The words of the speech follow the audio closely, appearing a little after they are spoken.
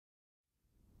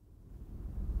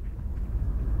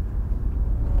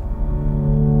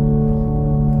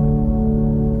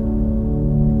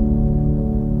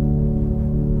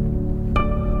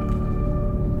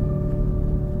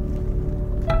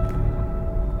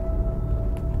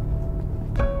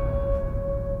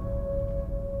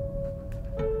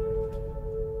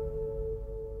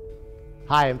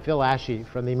Hi, I'm Phil Ashey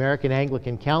from the American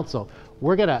Anglican Council.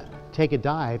 We're going to take a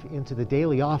dive into the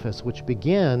daily office, which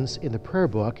begins in the prayer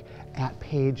book at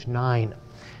page 9.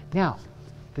 Now,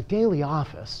 the daily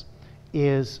office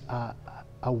is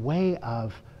a way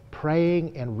of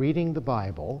praying and reading the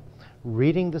Bible,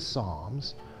 reading the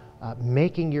Psalms,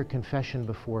 making your confession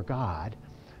before God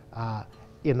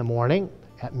in the morning,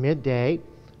 at midday,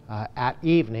 at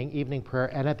evening prayer,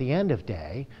 and at the end of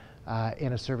day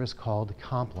in a service called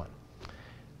Compline.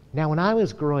 Now, when I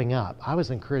was growing up, I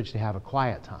was encouraged to have a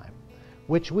quiet time,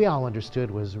 which we all understood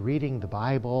was reading the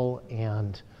Bible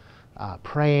and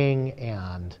praying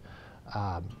and,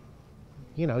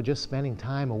 just spending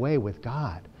time away with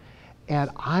God. And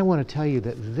I want to tell you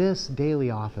that this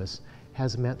daily office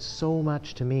has meant so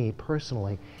much to me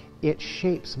personally. It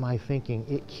shapes my thinking.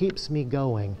 It keeps me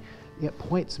going. It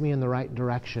points me in the right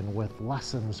direction with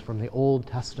lessons from the Old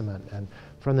Testament and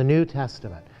from the New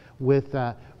Testament, with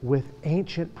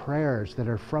ancient prayers that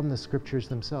are from the Scriptures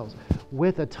themselves,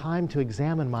 with a time to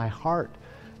examine my heart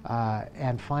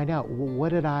and find out what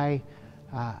did I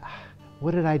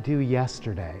do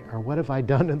yesterday, or what have I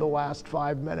done in the last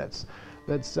 5 minutes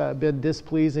that's been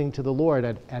displeasing to the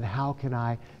Lord, and how can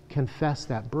I confess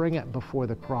that, bring it before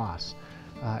the cross,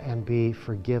 and be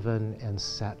forgiven and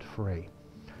set free.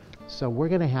 So we're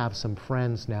going to have some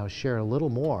friends now share a little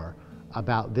more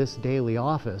about this daily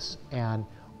office and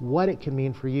what it can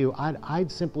mean for you.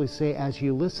 I'd simply say, as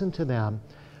you listen to them,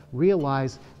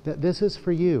 realize that this is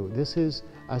for you. This is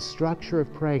a structure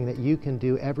of praying that you can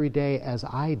do every day, as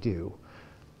I do.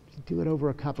 Do it over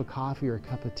a cup of coffee or a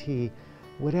cup of tea,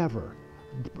 whatever.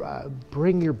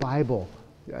 Bring your Bible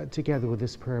together with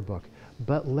this prayer book,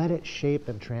 but let it shape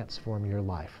and transform your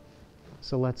life.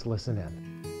 So let's listen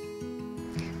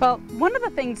in. Well, one of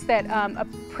the things that a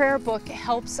prayer book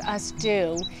helps us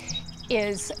do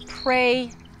is pray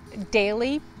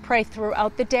daily, pray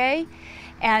throughout the day.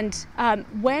 And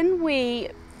when we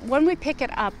pick it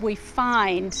up, we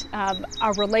find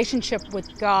our relationship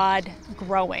with God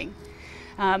growing.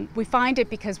 We find it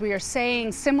because we are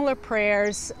saying similar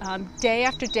prayers day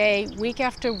after day, week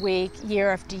after week,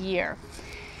 year after year.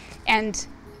 And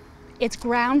it's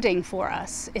grounding for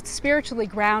us. It's spiritually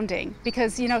grounding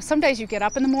because, some days you get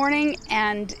up in the morning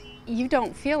and you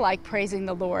don't feel like praising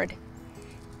the Lord.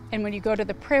 And when you go to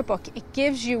the prayer book, it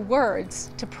gives you words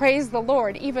to praise the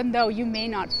Lord, even though you may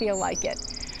not feel like it.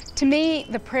 To me,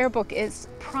 the prayer book is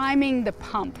priming the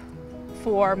pump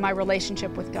for my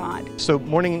relationship with God. So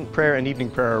morning prayer and evening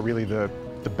prayer are really the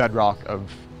bedrock of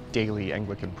daily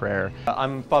Anglican prayer.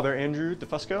 I'm Father Andrew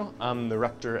DeFusco. I'm the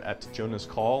rector at Jonah's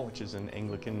Call, which is an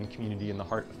Anglican community in the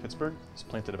heart of Pittsburgh. It's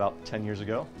planted about 10 years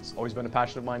ago. It's always been a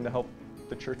passion of mine to help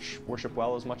the church worship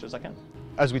well as much as I can.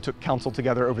 As we took counsel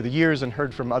together over the years and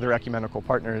heard from other ecumenical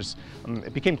partners,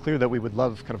 it became clear that we would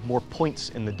love kind of more points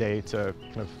in the day to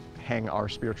kind of hang our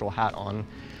spiritual hat on.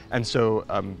 And so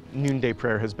noonday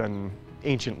prayer has been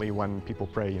anciently when people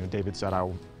pray. David said,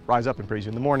 "I'll rise up and praise you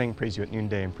in the morning, praise you at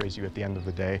noonday, and praise you at the end of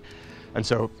the day." And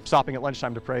so stopping at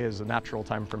lunchtime to pray is a natural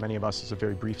time for many of us. It's a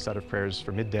very brief set of prayers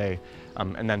for midday.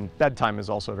 And then bedtime is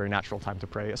also a very natural time to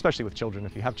pray, especially with children,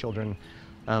 if you have children.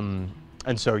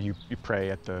 And so you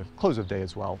pray at the close of day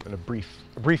as well in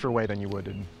a briefer way than you would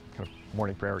in kind of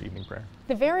morning prayer or evening prayer.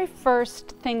 The very first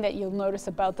thing that you'll notice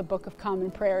about the Book of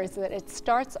Common Prayer is that it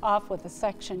starts off with a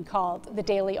section called the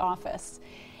Daily Office.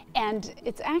 And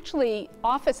it's actually,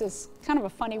 office is kind of a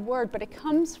funny word, but it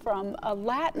comes from a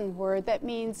Latin word that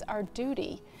means our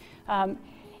duty.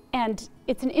 And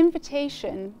it's an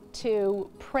invitation to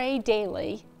pray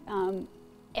daily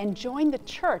and join the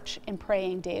church in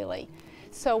praying daily.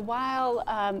 So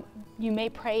while you may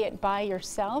pray it by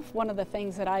yourself, one of the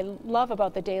things that I love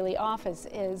about the daily office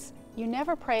is you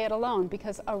never pray it alone,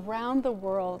 because around the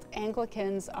world,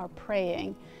 Anglicans are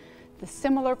praying the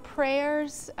similar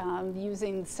prayers,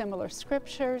 using similar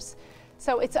scriptures.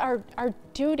 So it's our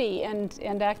duty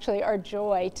and actually our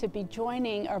joy to be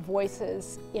joining our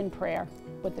voices in prayer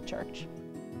with the church.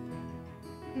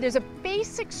 There's a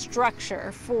basic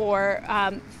structure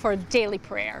for daily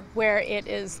prayer, where it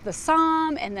is the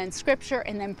psalm and then scripture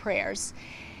and then prayers.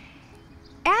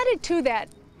 Added to that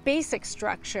basic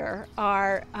structure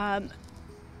are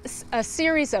a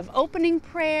series of opening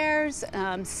prayers,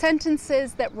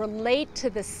 sentences that relate to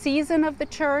the season of the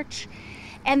church,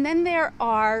 and then there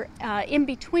are in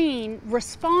between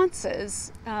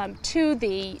responses to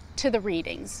the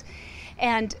readings.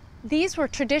 And these were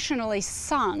traditionally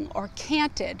sung or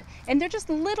canted, and they're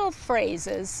just little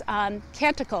phrases,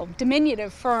 canticle,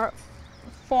 diminutive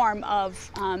form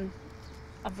of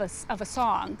a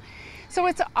song. So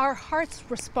it's our heart's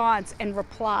response and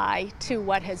reply to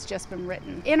what has just been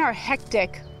written. In our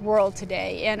hectic world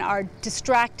today, in our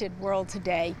distracted world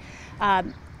today,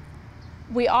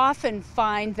 we often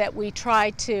find that we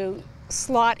try to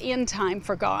slot in time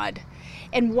for God.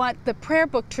 And what the prayer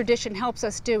book tradition helps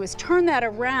us do is turn that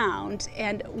around,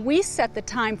 and we set the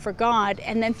time for God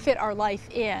and then fit our life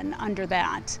in under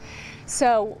that.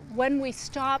 So when we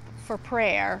stop for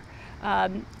prayer,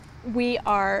 we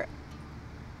are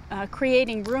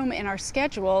creating room in our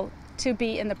schedule to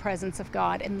be in the presence of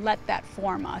God and let that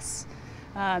form us.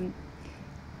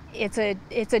 It's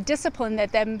a discipline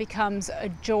that then becomes a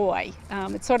joy.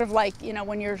 It's sort of like, you know,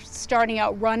 when you're starting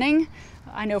out running.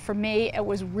 I know for me it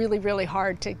was really, really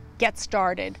hard to get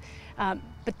started.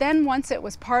 But then once it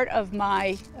was part of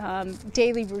my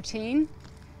daily routine,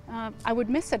 I would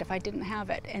miss it if I didn't have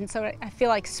it. And so I feel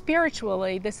like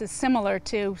spiritually this is similar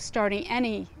to starting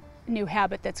any new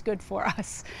habit that's good for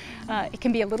us. It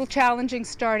can be a little challenging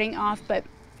starting off, but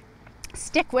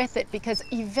stick with it, because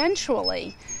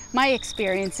eventually my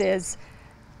experience is,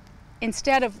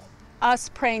 instead of us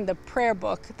praying the prayer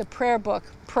book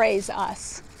prays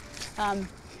us,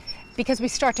 because we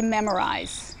start to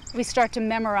memorize. We start to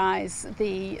memorize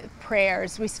the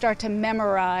prayers. We start to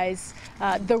memorize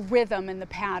the rhythm and the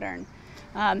pattern.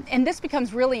 And this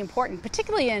becomes really important,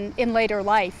 particularly in later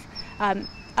life.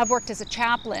 I've worked as a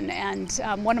chaplain, and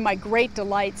one of my great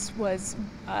delights was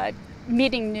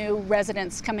meeting new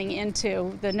residents coming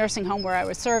into the nursing home where I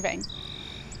was serving.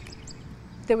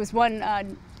 There was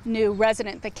one new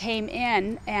resident that came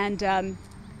in, and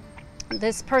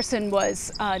this person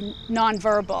was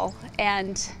nonverbal,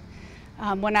 and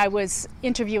when I was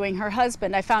interviewing her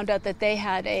husband, I found out that they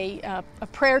had a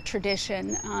prayer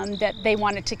tradition that they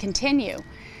wanted to continue.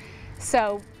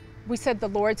 So we said the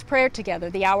Lord's Prayer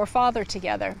together, the Our Father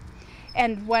together.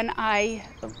 And when I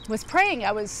was praying,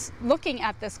 I was looking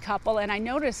at this couple, and I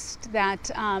noticed that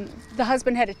the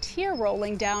husband had a tear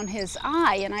rolling down his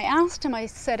eye. And I asked him, I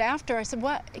said,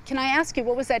 "What, can I ask you,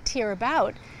 what was that tear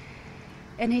about?"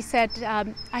 And he said,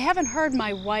 "I haven't heard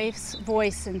my wife's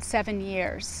voice in 7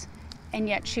 years, and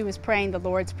yet she was praying the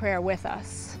Lord's Prayer with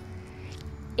us."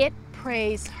 It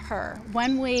prays her.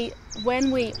 When we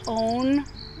own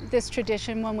this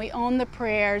tradition, when we own the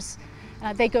prayers,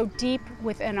 they go deep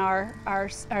within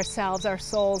ourselves, our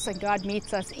souls, and God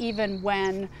meets us even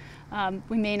when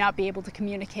we may not be able to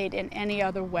communicate in any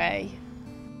other way.